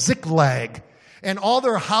home of Ziklag. And all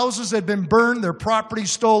their houses had been burned, their property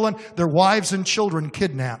stolen, their wives and children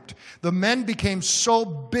kidnapped. The men became so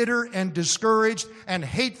bitter and discouraged and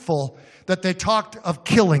hateful that they talked of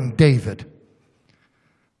killing David.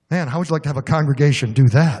 Man, how would you like to have a congregation do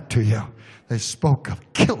that to you? They spoke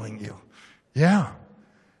of killing you. Yeah.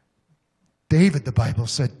 David, the Bible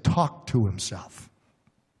said, talked to himself.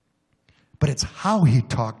 But it's how he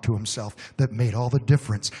talked to himself that made all the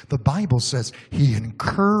difference. The Bible says he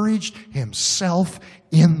encouraged himself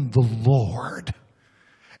in the Lord.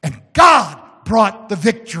 And God brought the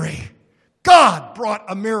victory. God brought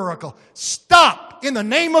a miracle. Stop, in the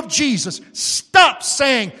name of Jesus, stop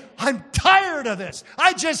saying, I'm tired of this.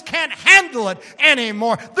 I just can't handle it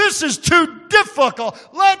anymore. This is too difficult.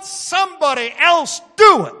 Let somebody else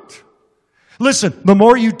do it. Listen, the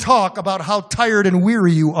more you talk about how tired and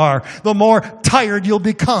weary you are, the more tired you'll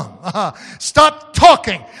become. Stop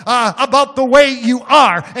talking about the way you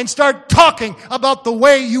are and start talking about the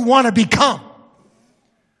way you want to become.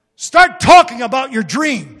 Start talking about your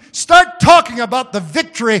dream. Start talking about the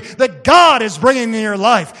victory that God is bringing in your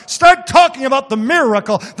life. Start talking about the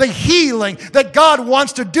miracle, the healing that God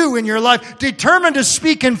wants to do in your life. Determined to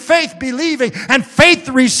speak in faith believing and faith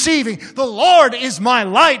receiving. The Lord is my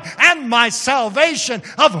light and my salvation.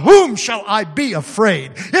 Of whom shall I be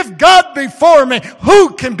afraid? If God be for me,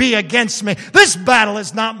 who can be against me? This battle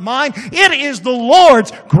is not mine. It is the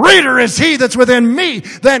Lord's. Greater is He that's within me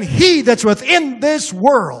than he that's within this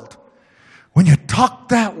world. When you talk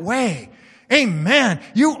that way, amen,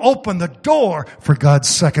 you open the door for God's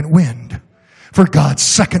second wind. For God's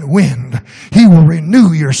second wind. He will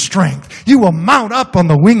renew your strength. You will mount up on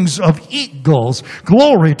the wings of eagles.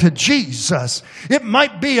 Glory to Jesus. It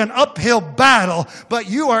might be an uphill battle, but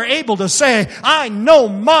you are able to say, I know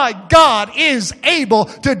my God is able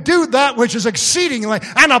to do that which is exceedingly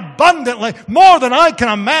and abundantly more than I can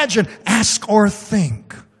imagine, ask, or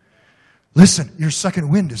think. Listen, your second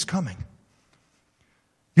wind is coming.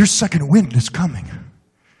 Your second wind is coming.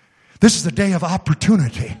 This is the day of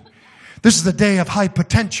opportunity. This is the day of high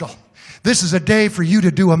potential. This is a day for you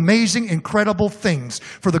to do amazing, incredible things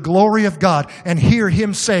for the glory of God and hear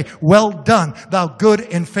Him say, well done, thou good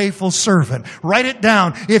and faithful servant. Write it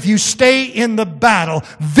down. If you stay in the battle,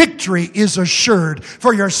 victory is assured,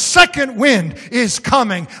 for your second wind is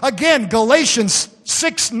coming. Again, Galatians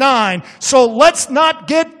 6:9. So let's not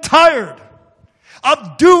get tired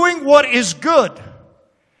of doing what is good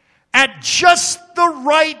at just the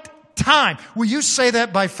right time. Will you say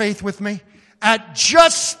that by faith with me? At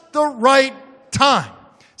just the right time.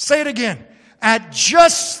 Say it again. At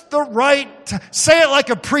just the right time. Say it like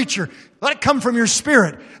a preacher. Let it come from your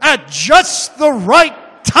spirit. At just the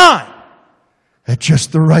right time. At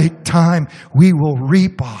just the right time, we will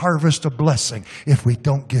reap a harvest of blessing if we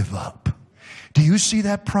don't give up. Do you see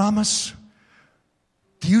that promise?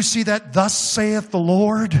 Do you see that thus saith the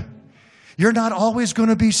Lord? You're not always going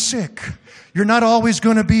to be sick. You're not always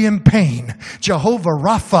going to be in pain. Jehovah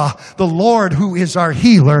Rapha, the Lord who is our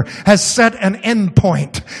healer, has set an end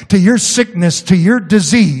point to your sickness, to your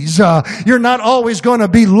disease. You're not always going to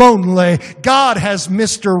be lonely. God has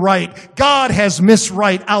Mr. Right. God has Miss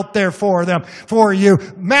Right out there for you.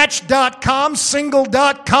 Match.com,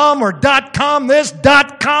 single.com, or .com this,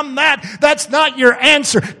 .com that. That's not your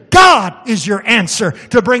answer. God is your answer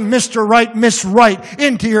to bring Mr. Right, Miss Right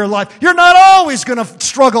into your life. You're not always going to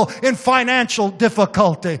struggle in financial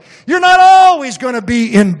difficulty. You're not always going to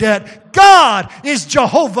be in debt. God is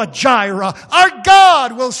Jehovah Jireh. Our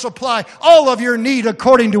God will supply all of your need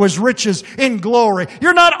according to His riches in glory.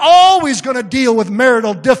 You're not always going to deal with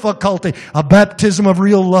marital difficulty. A baptism of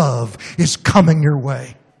real love is coming your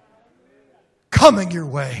way. Coming your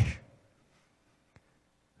way.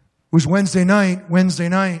 It was Wednesday night,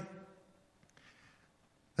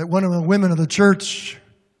 that one of the women of the church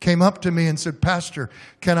came up to me and said, Pastor,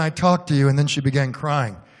 can I talk to you? And then she began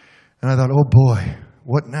crying. And I thought, oh boy,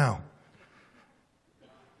 what now?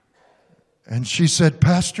 And she said,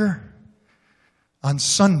 Pastor, on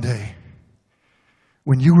Sunday,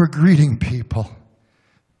 when you were greeting people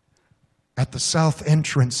at the south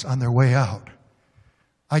entrance on their way out,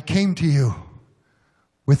 I came to you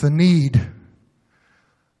with a need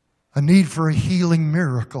for a healing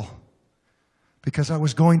miracle because I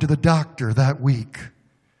was going to the doctor that week.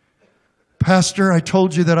 Pastor, I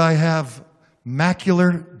told you that I have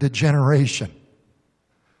macular degeneration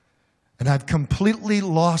and I've completely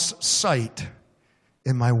lost sight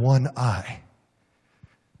in my one eye.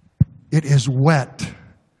 It is wet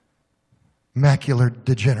macular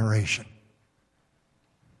degeneration.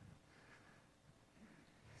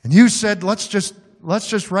 And you said, let's just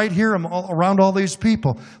right here around all these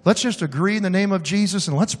people, let's just agree in the name of Jesus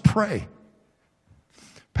and let's pray.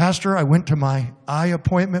 Pastor, I went to my eye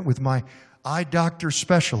appointment with my eye doctor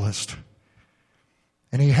specialist,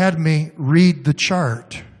 and he had me read the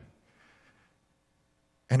chart.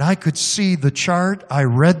 And I could see the chart. I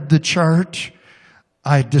read the chart.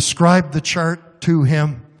 I described the chart to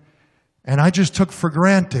him, and I just took for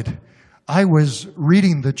granted I was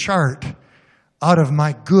reading the chart out of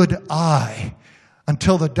my good eye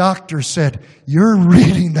until the doctor said, you're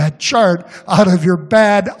reading that chart out of your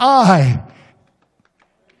bad eye.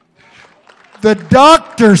 The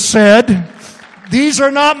doctor said, these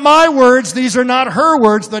are not my words, these are not her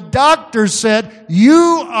words. The doctor said,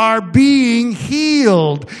 you are being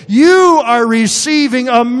healed. You are receiving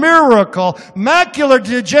a miracle. Macular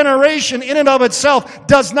degeneration in and of itself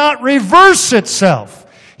does not reverse itself.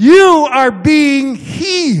 You are being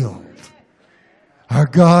healed. Our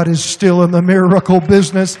God is still in the miracle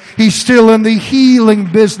business. He's still in the healing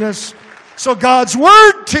business. So God's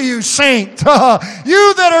word to you, saint,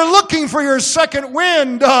 you that are looking for your second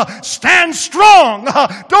wind, stand strong.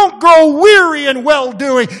 Don't grow weary in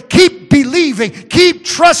well-doing. Keep believing. Keep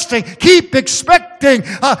trusting. Keep expecting.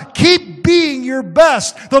 Keep being your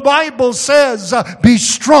best. The Bible says, be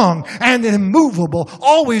strong and immovable.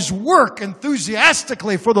 Always work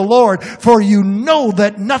enthusiastically for the Lord, for you know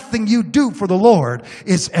that nothing you do for the Lord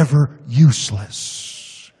is ever useless.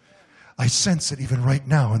 I sense it even right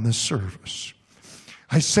now in this service.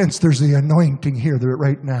 I sense there's the anointing here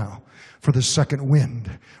right now for the second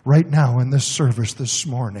wind right now in this service this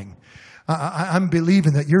morning. I'm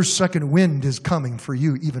believing that your second wind is coming for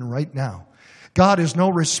you even right now. God is no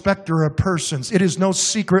respecter of persons. It is no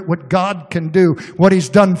secret what God can do. What He's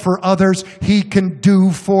done for others, He can do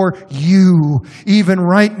for you. Even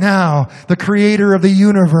right now, the Creator of the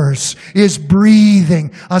universe is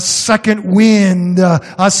breathing a second wind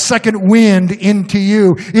into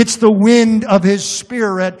you. It's the wind of His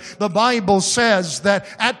Spirit. The Bible says that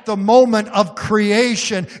at the moment of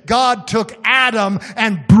creation, God took Adam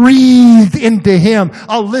and breathed into him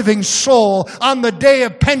a living soul. On the day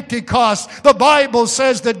of Pentecost, the Bible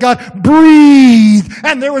says that God breathed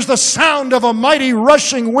and there was the sound of a mighty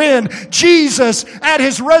rushing wind. Jesus at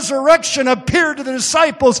His resurrection appeared to the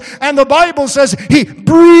disciples, and the Bible says He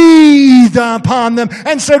breathed upon them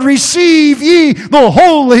and said, receive ye the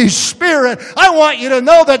Holy Spirit. I want you to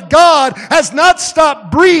know that God has not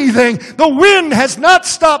stopped breathing. The wind has not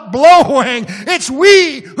stopped blowing. It's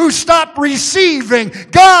we who stop receiving.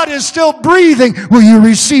 God is still breathing. Will you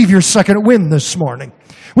receive your second wind this morning?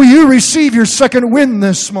 Will you receive your second wind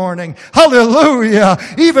this morning? Hallelujah.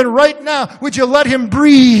 Even right now, would you let Him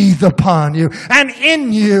breathe upon you and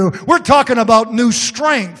in you? We're talking about new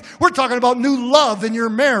strength. We're talking about new love in your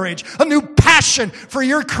marriage, a new passion for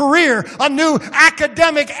your career, a new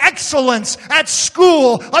academic excellence at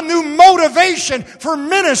school, a new motivation for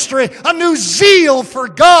ministry, a new zeal for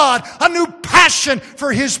God, a new passion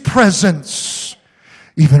for His presence.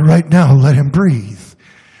 Even right now, let Him breathe.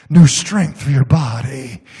 New strength for your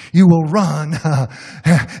body. You will run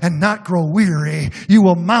and not grow weary. You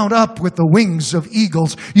will mount up with the wings of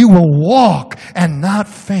eagles. You will walk and not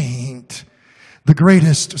faint. The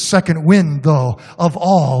greatest second wind, though, of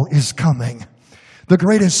all is coming. The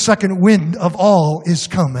greatest second wind of all is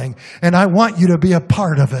coming, and I want you to be a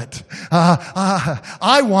part of it.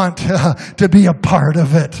 I want to be a part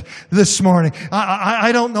of it this morning.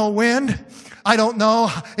 I don't know when. I don't know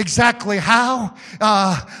exactly how.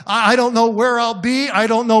 I don't know where I'll be. I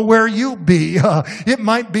don't know where you'll be. It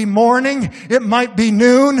might be morning. It might be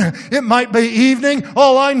noon. It might be evening.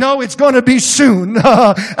 All I know, it's going to be soon.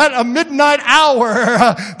 At a midnight hour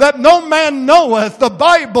that no man knoweth, the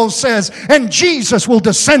Bible says, and Jesus will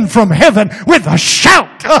descend from heaven with a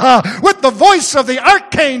shout, with the voice of the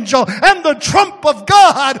archangel and the trump of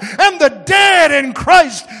God, and the dead in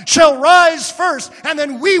Christ shall rise first, and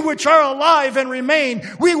then we which are alive and remain,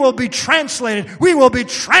 we will be translated, we will be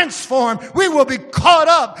transformed, we will be caught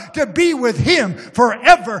up to be with Him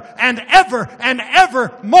forever and ever and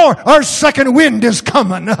ever more. Our second wind is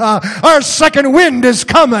coming. Our second wind is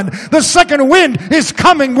coming. The second wind is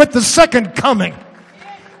coming with the second coming.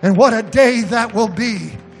 And what a day that will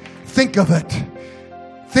be. Think of it.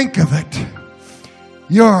 Think of it.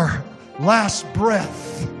 Your last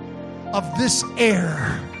breath of this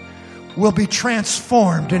air will be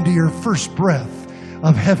transformed into your first breath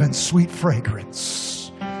of heaven's sweet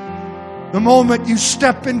fragrance. The moment you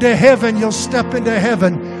step into heaven, you'll step into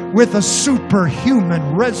heaven with a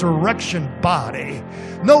superhuman resurrection body.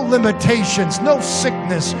 No limitations, no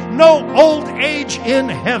sickness, no old age in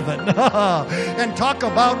heaven. And talk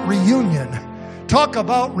about reunion. Talk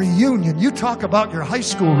about reunion. You talk about your high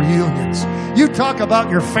school reunions. You talk about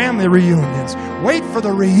your family reunions. Wait for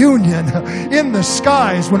the reunion in the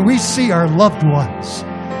skies when we see our loved ones.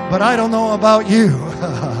 But I don't know about you.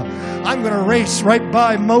 I'm going to race right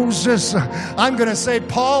by Moses. I'm going to say,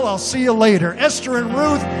 Paul, I'll see you later. Esther and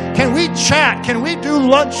Ruth, can we chat? Can we do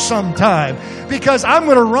lunch sometime? Because I'm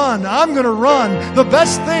going to run. I'm going to run. The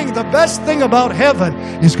best thing about heaven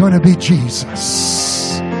is going to be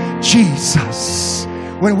Jesus. Jesus.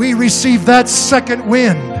 When we receive that second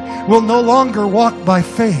wind, we'll no longer walk by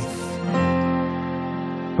faith,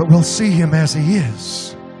 but we'll see Him as He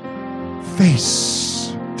is,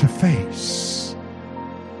 face to face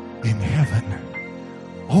in heaven.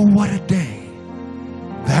 Oh, what a day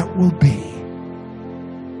that will be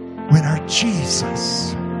when our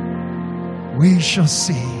Jesus we shall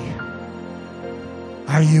see.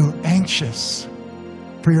 Are you anxious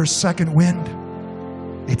for your second wind?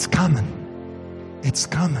 It's coming. It's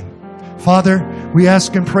coming. Father, we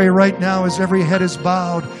ask and pray right now as every head is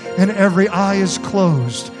bowed and every eye is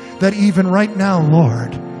closed, that even right now,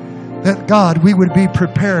 Lord, that God, we would be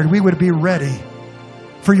prepared, we would be ready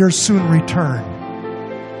for your soon return.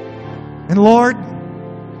 And Lord,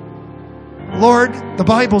 the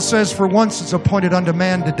Bible says, for once it's appointed unto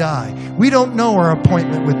man to die. We don't know our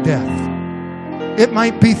appointment with death. It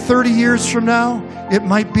might be 30 years from now. It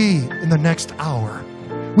might be in the next hour.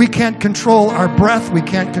 We can't control our breath. We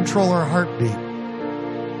can't control our heartbeat.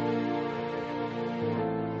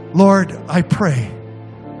 Lord, I pray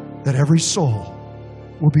that every soul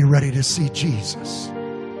will be ready to see Jesus.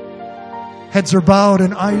 Heads are bowed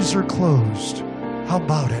and eyes are closed. How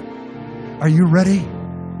about it? Are you ready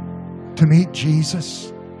to meet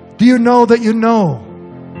Jesus? Do you know that you're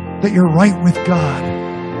right with God?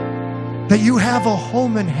 That you have a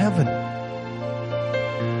home in heaven?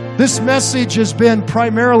 This message has been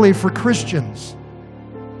primarily for Christians.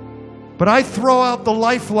 But I throw out the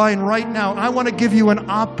lifeline right now. I want to give you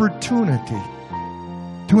an opportunity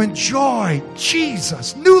to enjoy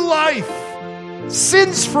Jesus, new life,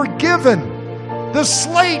 sins forgiven. The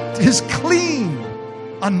slate is clean,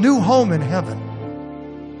 a new home in heaven.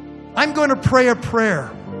 I'm going to pray a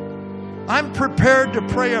prayer. I'm prepared to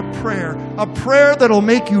pray a prayer that'll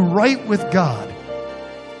make you right with God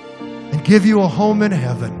and give you a home in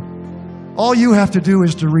heaven. All you have to do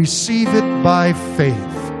is to receive it by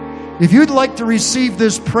faith. If you'd like to receive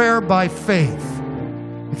this prayer by faith,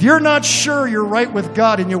 if you're not sure you're right with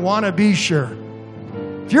God and you want to be sure,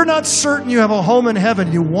 if you're not certain you have a home in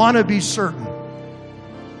heaven, you want to be certain,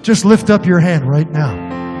 just lift up your hand right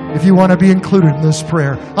now. if you want to be included in this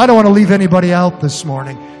prayer. I don't want to leave anybody out this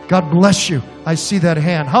morning. God bless you. I see that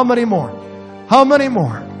hand. How many more? How many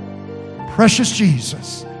more? Precious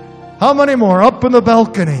Jesus. How many more? Up in the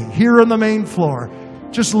balcony, here on the main floor.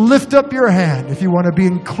 Just lift up your hand if you want to be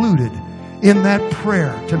included in that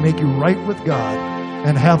prayer to make you right with God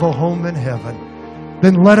and have a home in heaven.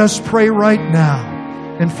 Then let us pray right now.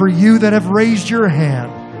 And for you that have raised your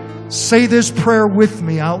hand, say this prayer with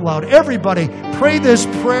me out loud. Everybody, pray this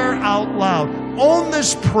prayer out loud. Own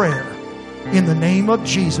this prayer in the name of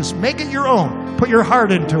Jesus. Make it your own. Put your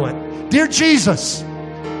heart into it. Dear Jesus,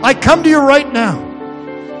 I come to you right now.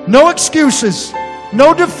 No excuses,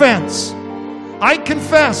 no defense. I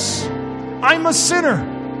confess I'm a sinner.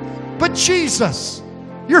 But Jesus,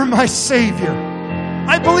 you're my Savior.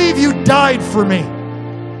 I believe you died for me.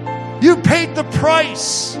 You paid the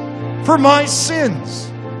price for my sins.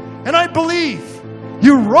 And I believe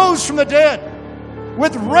you rose from the dead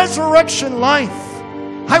with resurrection life.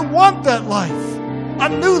 I want that life, a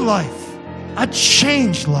new life, a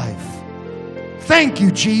changed life. Thank you,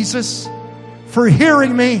 Jesus, for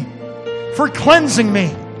hearing me, for cleansing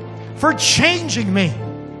me, for changing me,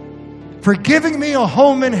 for giving me a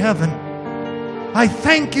home in heaven. I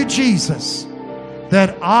thank you, Jesus,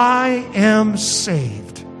 that I am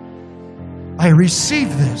saved. I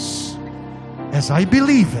receive this as I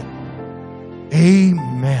believe it.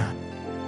 Amen.